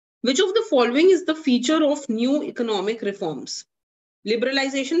Which of the following is the feature of new economic reforms?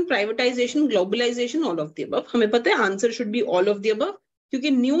 Liberalization, privatization, globalization, all of the above. हमें पता है answer should be all of the above,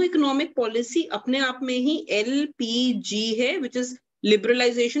 क्योंकि new economic policy अपने आप में ही LPG है, which is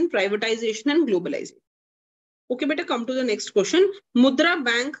liberalization, privatization and globalization. Okay, beta, come to the next question. Mudra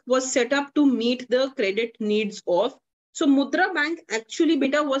Bank was set up to meet the credit needs of. So Mudra Bank actually,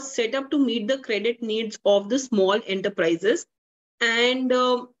 beta, was set up to meet the credit needs of the small enterprises. And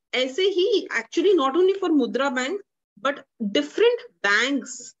ऐसे ही actually not only for Mudra Bank, but different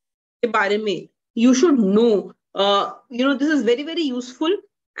banks के बारे में you should know. This is very, very useful.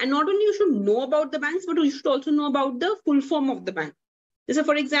 And not only you should know about the banks, but you should also know about the full form of the bank. जैसे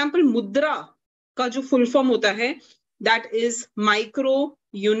for example, Mudra का जो full form होता है, that is Micro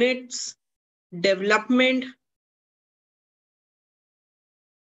Units Development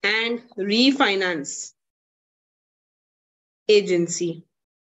and Refinance Agency.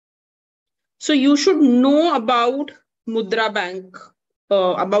 So you should know about Mudra Bank,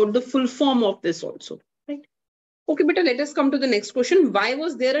 about the full form of this also, right? Okay, beta, let us come to the next question. Why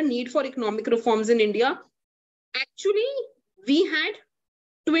was there a need for economic reforms in India? Actually, we had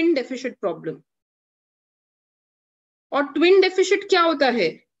twin deficit problem. Or twin deficit क्या होता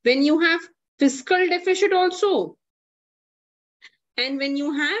है? When you have fiscal deficit also, and when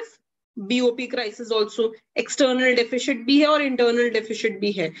you have BOP crisis also, external deficit भी है और internal deficit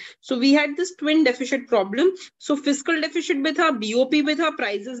भी है. So we had this twin deficit problem. So fiscal deficit भी था, BOP भी था,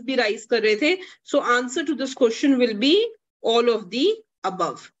 prices भी rise कर रहे थे. So answer to this question will be all of the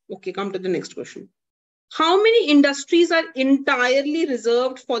above. Okay, come to the next question. How many industries are entirely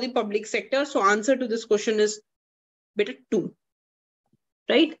reserved for the public sector? So answer to this question is beta 2,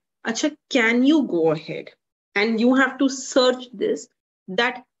 right? Acha, can you go ahead and you have to search this,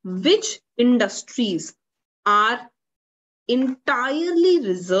 that which industries are entirely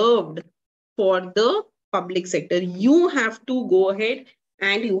reserved for the public sector? You have to go ahead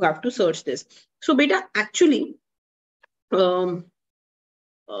and you have to search this. So beta, actually, if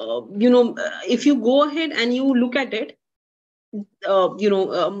you go ahead and you look at it, 2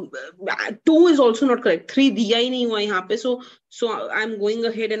 is also not correct. 3 दिया ही नहीं हुआ यहाँ पे. So I'm going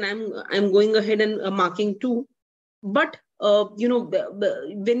ahead and I'm going ahead and marking 2. But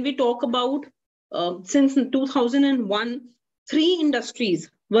when we talk about since 2001, 3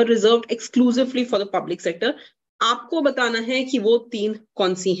 industries were reserved exclusively for the public sector. आपको बताना है कि वो 3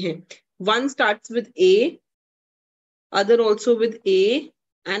 कौन सी हैं. One starts with A, other also with A,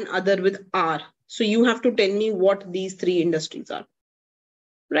 and other with R. So you have to tell me what these 3 industries are,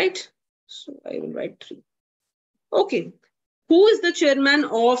 right? So I will write 3. Okay. Who is the chairman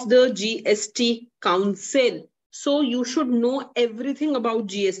of the GST Council? So you should know everything about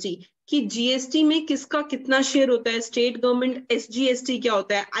GST. कि GST में किसका कितना share होता है, state government SGST क्या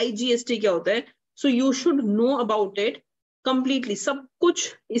होता है, IGST क्या होता है. So you should know about it completely. सब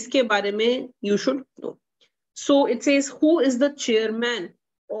कुछ इसके बारे में you should know. So it says, who is the chairman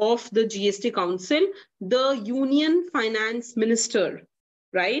of the GST Council? The Union Finance Minister,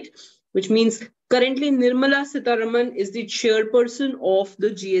 right? Which means currently Nirmala Sitharaman is the chairperson of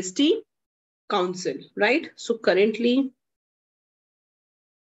the GST Council, right? So currently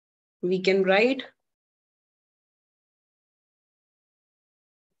we can write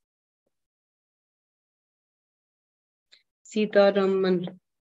Sitharaman.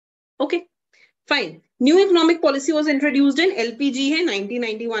 Okay, fine. New economic policy was introduced in LPG है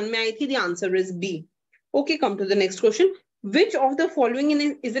 1991 में आई थी. The answer is B. Okay, come to the next question. Which of the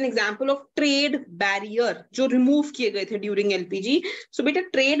following is an example of trade barrier जो remove किए गए थे during LPG? So beta,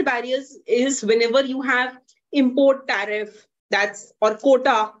 trade barriers is whenever you have import tariff, that's or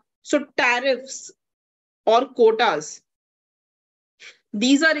quota. So tariffs or quotas,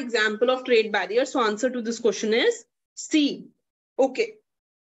 these are example of trade barriers. So answer to this question is C. Okay,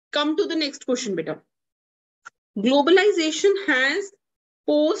 come to the next question beta. Globalization has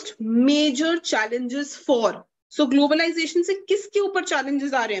posed major challenges for. So globalization से किसके ऊपर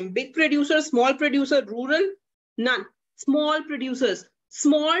challenges आ रहे हैं? Big producer, small producer, rural? None. Small producers,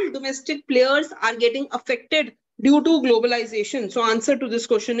 small domestic players are getting affected due to globalization. So answer to this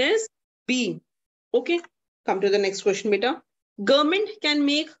question is B. Okay, come to the next question beta. Government can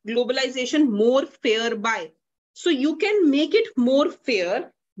make globalization more fair by. So you can make it more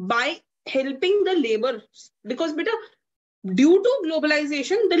fair by helping the labor, because beta, due to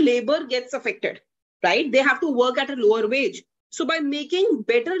globalization, the labor gets affected, right? They have to work at a lower wage. So by making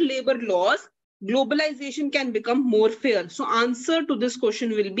better labor laws, globalization can become more fair. So answer to this question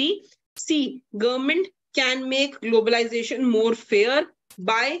will be C. Government can make globalization more fair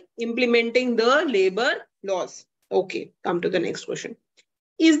by implementing the labor laws. Okay, come to the next question.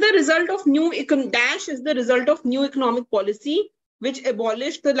 is the result of new economic policy which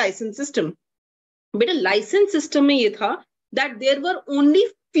abolished the license system. But a license system में ये था that there were only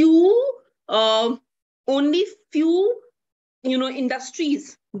few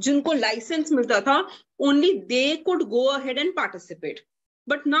industries जिनको license मिलता था, only they could go ahead and participate.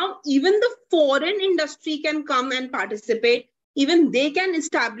 But now even the foreign industry can come and participate, even they can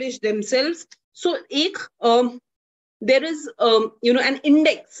establish themselves. So there is an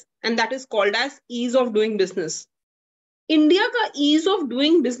index, and that is called as ease of doing business. India का ease of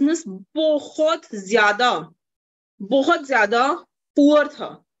doing business बहुत ज्यादा poor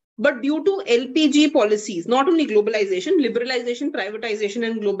था. But due to LPG policies, not only globalization, liberalization, privatization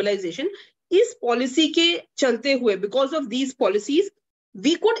and globalization, इस policy के चलते हुए, because of these policies,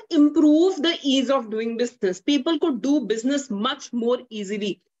 we could improve the ease of doing business. People could do business much more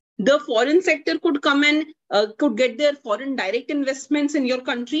easily. The foreign sector could come and could get their foreign direct investments in your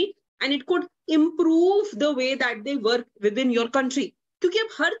country, and it could improve the way that they work within your country. क्योंकि अब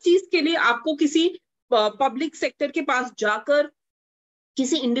हर चीज के लिए आपको किसी public sector के पास जाकर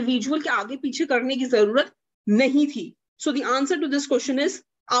किसी इंडिविजुअल के आगे पीछे करने की जरूरत नहीं थी. So the answer to this question is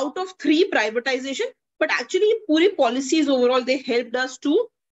out of 3 privatization, but actually पूरी policies overall they helped us to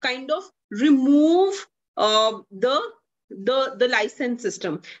kind of remove the license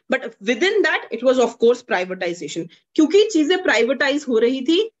system. But within that it was of course privatization. क्योंकि चीजें privatize हो रही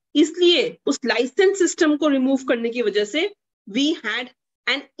थी, इसलिए उस license system को remove करने की वजह से we had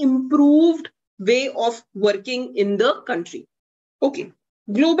an improved way of working in the country. Okay.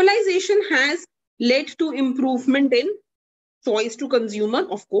 Globalization has led to improvement in choice to consumer,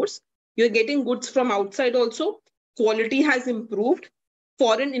 of course. You're getting goods from outside also. Quality has improved.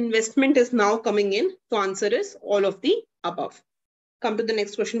 Foreign investment is now coming in. So answer is all of the above. Come to the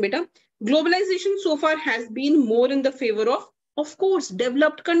next question, beta. Globalization so far has been more in the favor of course,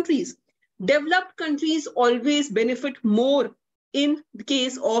 developed countries. Developed countries always benefit more in the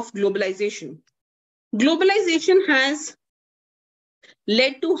case of globalization. Globalization has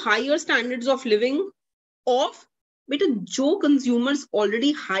led to higher standards of living of जो consumers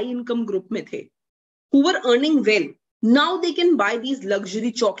already high income group में थे, who were earning well. Now they can buy these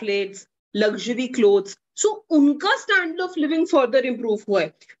luxury chocolates, luxury clothes. So उनका standard of living further improve हुआ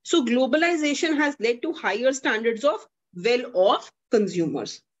है. So globalization has led to higher standards of well-off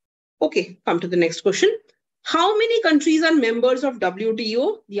consumers. Okay, come to the next question. How many countries are members of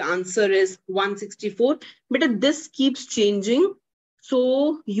WTO? The answer is 164. But this keeps changing.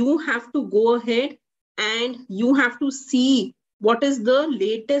 So you have to go ahead and you have to see what is the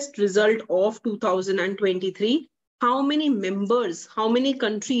latest result of 2023. How many members, how many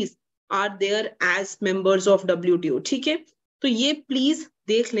countries are there as members of WTO? ठीक है, तो ये please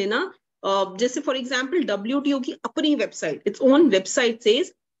देख लेना. जैसे for example WTO की अपनी website, its own website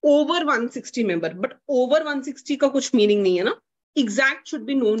says over 160 member, but over 160 का कुछ meaning नहीं है ना. Exact should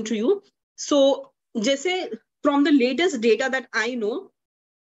be known to you. So जैसे from the latest data that I know,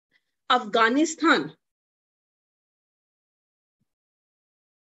 Afghanistan,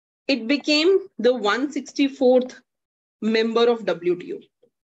 it became the 164th member of WTO.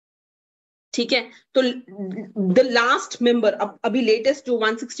 ठीक है, तो the last member, अभी latest जो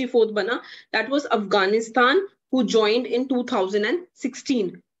 164th बना, that was Afghanistan, who joined in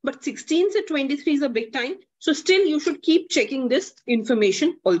 2016. But 16 से 23 is a big time. So still you should keep checking this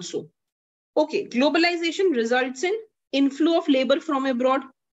information also. Okay, globalization results in inflow of labor from abroad,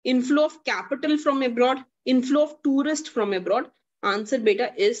 inflow of capital from abroad, inflow of tourists from abroad. Answer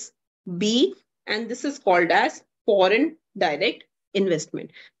beta is B, and this is called as foreign direct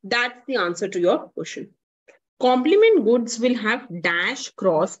investment. That's the answer to your question. Complement goods will have dash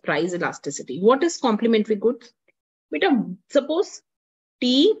cross price elasticity. What is complementary goods? Beta, suppose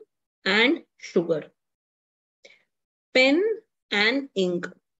tea and sugar, pen and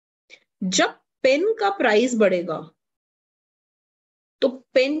ink. जब pen का price बढ़ेगा तो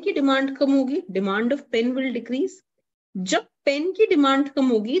pen की demand कम होगी, demand of pen will decrease. जब pen की demand कम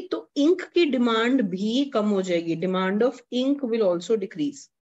होगी तो इंक की डिमांड भी कम हो जाएगी, demand of ink will also decrease.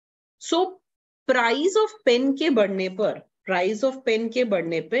 So price of pen के बढ़ने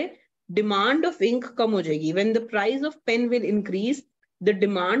पे डिमांड ऑफ इंक कम हो जाएगी. When the price of pen will increase, the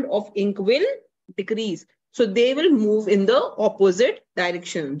demand of ink will decrease. So they will move in the opposite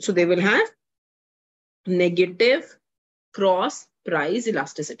direction. So they will have negative cross price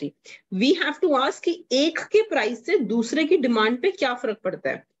elasticity. We have to ask कि एक के price से दूसरे की demand पे क्या फर्क पड़ता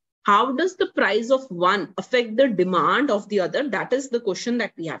है? How does the price of one affect the demand of the other? That is the question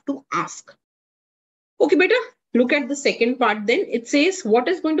that we have to ask. Okay, beta, look at the second part then. It says what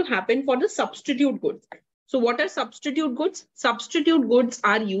is going to happen for the substitute goods. So what are substitute goods? Substitute goods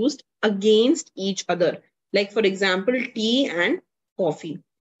are used against each other. Like for example, tea and coffee.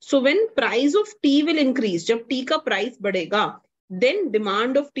 So when price of tea will increase, जब tea का price बढ़ेगा, then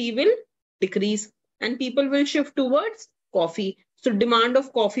demand of tea will decrease and people will shift towards coffee. So demand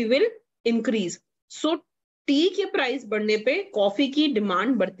of coffee will increase. So tea के price बढ़ने पे coffee की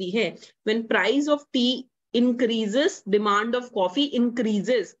demand बढ़ती है. When price of tea increases, demand of coffee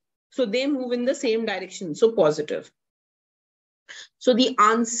increases. So they move in the same direction. So positive. So the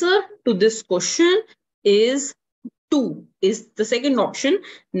answer to this question is 2, is the second option,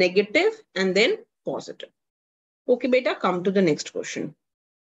 negative and then positive. Okay, beta, come to the next question.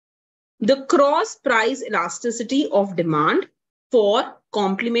 The cross price elasticity of demand for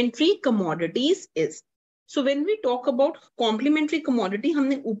complementary commodities is. So when we talk about complementary commodity,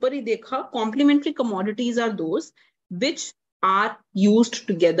 हमने ऊपर ही देखा, complementary commodities are those which are used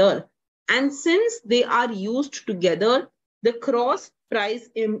together. And since they are used together, the cross price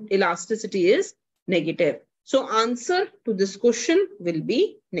elasticity is negative. So answer to this question will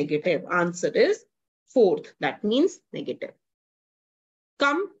be negative. Answer is 4th. That means negative.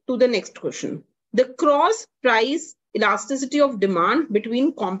 Come to the next question. The cross price elasticity of demand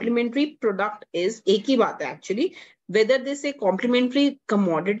between complementary product is एक ही बात है actually. Whether they say complementary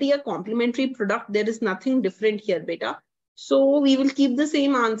commodity or complementary product, there is nothing different here, beta. So we will keep the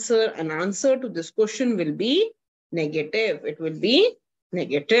same answer, and answer to this question will be negative. It will be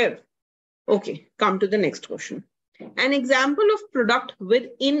negative. Okay, come to the next question. An example of product with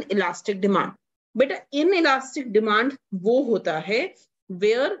inelastic demand. Beta, inelastic demand वो होता है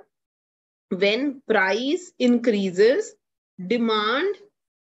where when price increases, demand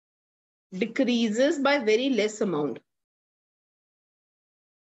decreases by very less amount.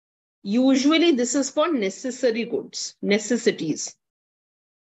 Usually this is for necessary goods, necessities.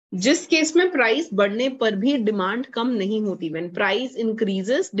 जिस case में price बढ़ने पर भी demand कम नहीं होती, when price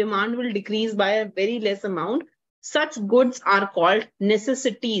increases, demand will decrease by a very less amount. Such goods are called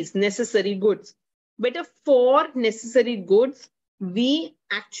necessities, necessary goods. But for necessary goods, we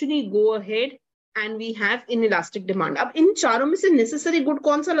actually go ahead and we have inelastic demand. अब इन चारों में से necessary good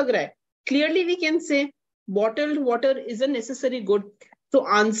कौन सा लग रहा है? Clearly we can say bottled water is a necessary good. So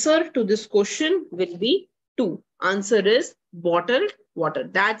answer to this question will be 2. Answer is bottled water.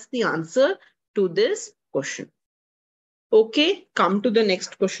 That's the answer to this question. Okay, come to the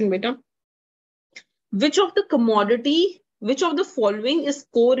next question, beta. Which of the following is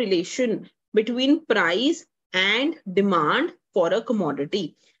correlation between price and demand for a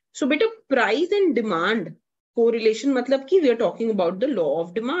commodity? So beta, price and demand correlation matlab ki we are talking about the law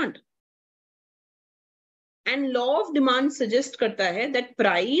of demand. And law of demand suggests karta hai that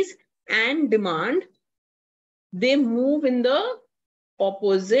price and demand, they move in the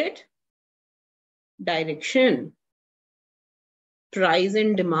opposite direction. Price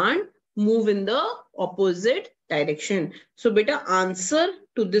and demand move in the opposite direction. So beta, answer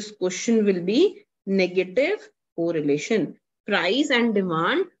to this question will be negative correlation. Price and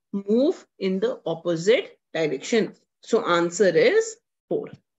demand move in the opposite direction. So answer is 4.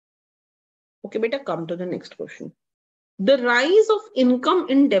 Okay, beta, come to the next question. The rise of income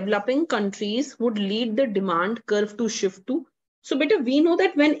in developing countries would lead the demand curve to shift to. So beta, we know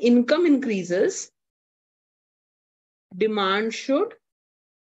that when income increases, demand should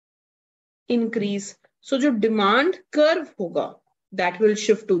increase. So जो demand curve होगा, that will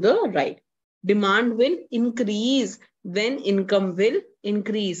shift to the right. Demand will increase when income will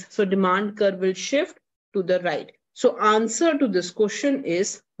increase. So demand curve will shift to the right. So answer to this question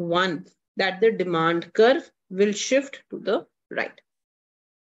is 1, that the demand curve will shift to the right.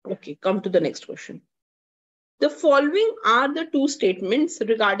 Okay, come to the next question. The following are the 2 statements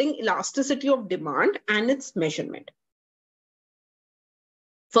regarding elasticity of demand and its measurement.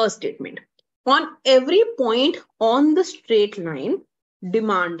 First statement. On every point on the straight line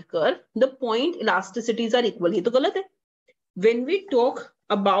demand curve, the point elasticities are equal. ये तो गलत है. When we talk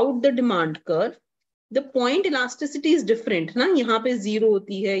about the demand curve, the point elasticity is different. ना यहाँ पे 0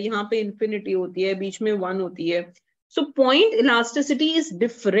 होती है, यहाँ पे infinity होती है, बीच में 1 होती है. So point elasticity is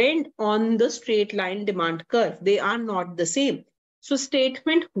different on the straight line demand curve. They are not the same. So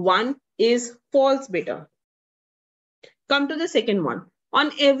statement 1 is false, beta. Come to the second one. On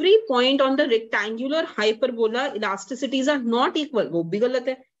every point on the rectangular hyperbola, elasticities are not equal. वो भी गलत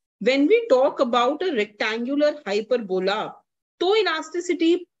है. When we talk about a rectangular hyperbola, तो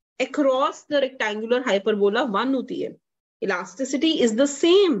elasticity across the rectangular hyperbola 1 होती है. Elasticity is the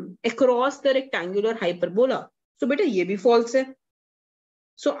same across the rectangular hyperbola. So beta, ये भी false है.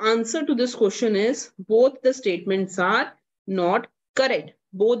 So answer to this question is both the statements are not correct.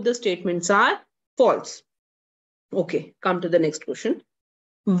 Both the statements are false. Okay, come to the next question.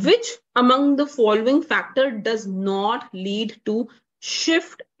 Which among the following factor does not lead to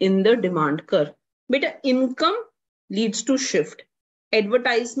shift in the demand curve? Beta, income leads to shift.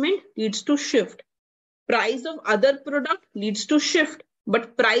 Advertisement leads to shift. Price of other product leads to shift.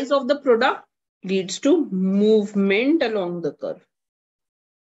 But price of the product leads to movement along the curve.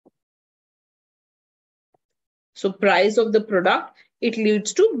 So price of the product, it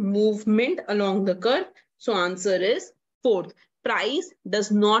leads to movement along the curve. So answer is fourth. Price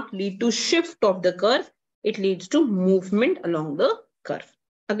does not lead to shift of the curve. It leads to movement along the curve.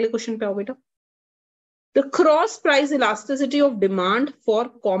 अगले question पे आओ बेटा. The cross price elasticity of demand for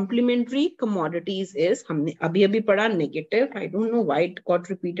complementary commodities is, हमने अभी पढ़ा, negative. I don't know why it got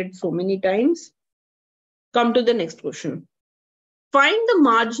repeated so many times. Come to the next question. Find the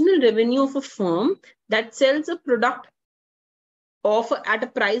marginal revenue of a firm that sells a product at a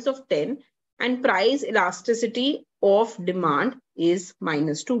price of 10 and price elasticity of demand is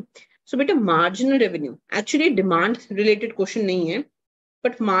 -2. So beta, marginal revenue. Actually demand related question नहीं है,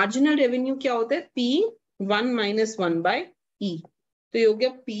 but marginal revenue क्या होता है? P1 minus 1 by E. तो ये हो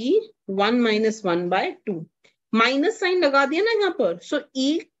गया P1 minus 1 by 2. Minus sign लगा दिया ना यहाँ पर. So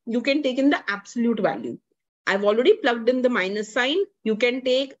E you can take in the absolute value. I've already plugged in the minus sign. You can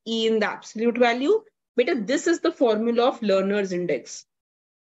take E in the absolute value. Beta, this is the formula of learner's index.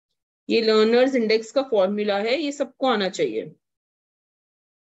 ये learner's index का formula है, ये सबको आना चाहिए.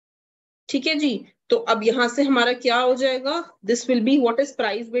 ठीक है जी. तो अब यहां से हमारा क्या हो जाएगा? This will be, what is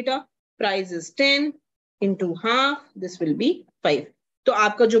price बेटा? Price is 10 into half. This will be 5. तो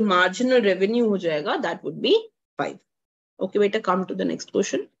आपका जो marginal revenue हो जाएगा, that would be 5. Okay बेटा, come to the next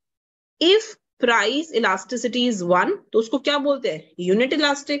question. If price elasticity is 1, तो उसको क्या बोलते हैं? Unit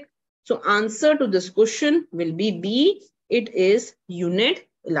elastic. So answer to this question will be B. It is unit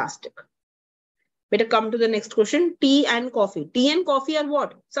elastic. Better come to the next question. Tea and coffee. Tea and coffee are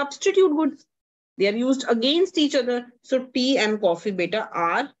what? Substitute goods. They are used against each other. So tea and coffee beta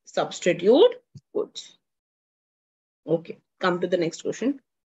are substitute goods. Okay, come to the next question.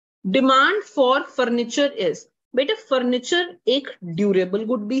 Demand for furniture is. बेटा furniture एक durable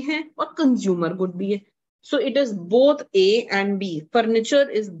good भी है और consumer good भी है. So it is both A and B. Furniture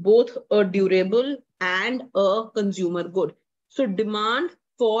is both a durable and a consumer good. So demand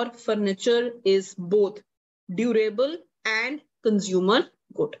for furniture is both durable and consumer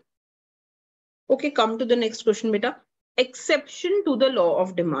good. Okay, come to the next question beta. Exception to the law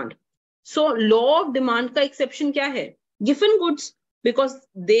of demand. So law of demand का exception क्या है? Given goods, because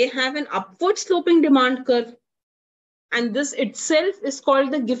they have an upward sloping demand curve. And this itself is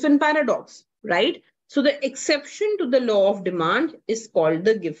called the Giffen paradox, right? So the exception to the law of demand is called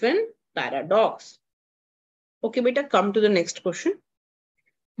the Giffen paradox. Okay, beta, come to the next question.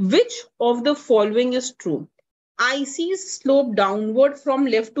 Which of the following is true? ICs slope downward from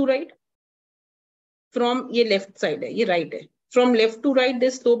left to right. From ये left side है, ये right है. From left to right, they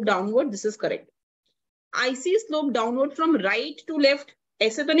slope downward. This is correct. ICs slope downward from right to left.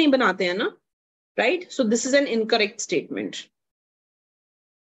 ऐसे तो नहीं बनाते हैं ना? Right? So this is an incorrect statement.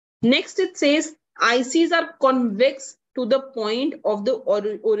 Next, it says ICs are convex to the point of the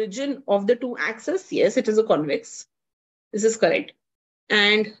origin of the two axes. Yes, it is a convex. This is correct.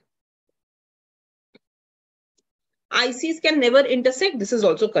 And ICs can never intersect. This is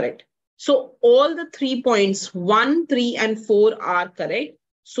also correct. So all the 3 points, 1, 3, and 4 are correct.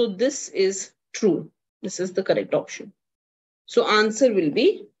 So this is true. This is the correct option. So answer will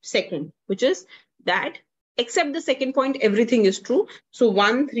be second, which is that except the second point, everything is true. So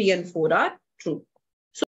 1, 3, and 4 are true.